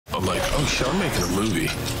I'm like, oh shit, I'm making a movie.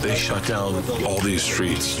 They shut down all these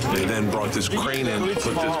streets. They then brought this crane in,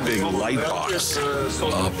 put this big light box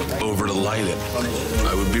up over to light it.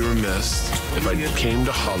 I would be remiss if I came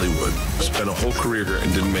to Hollywood, spent a whole career here,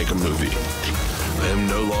 and didn't make a movie. I am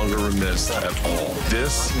no longer remiss at all.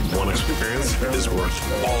 This one experience is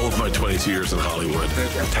worth all of my 22 years in Hollywood.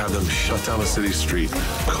 To have them shut down a city street,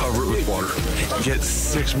 cover it with water, get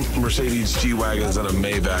 6 Mercedes G-Wagons and a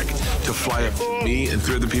Maybach to fly up to me and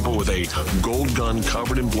 3 other people with a gold gun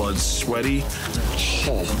covered in blood, sweaty.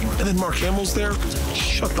 And then Mark Hamill's there?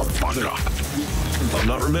 Shut the fuck up. I'm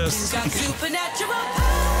not remiss.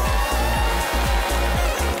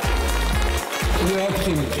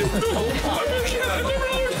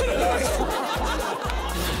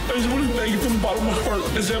 I just want to thank you from the bottom of my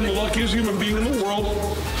heart, as I'm the luckiest human being in the world.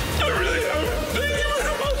 I really am.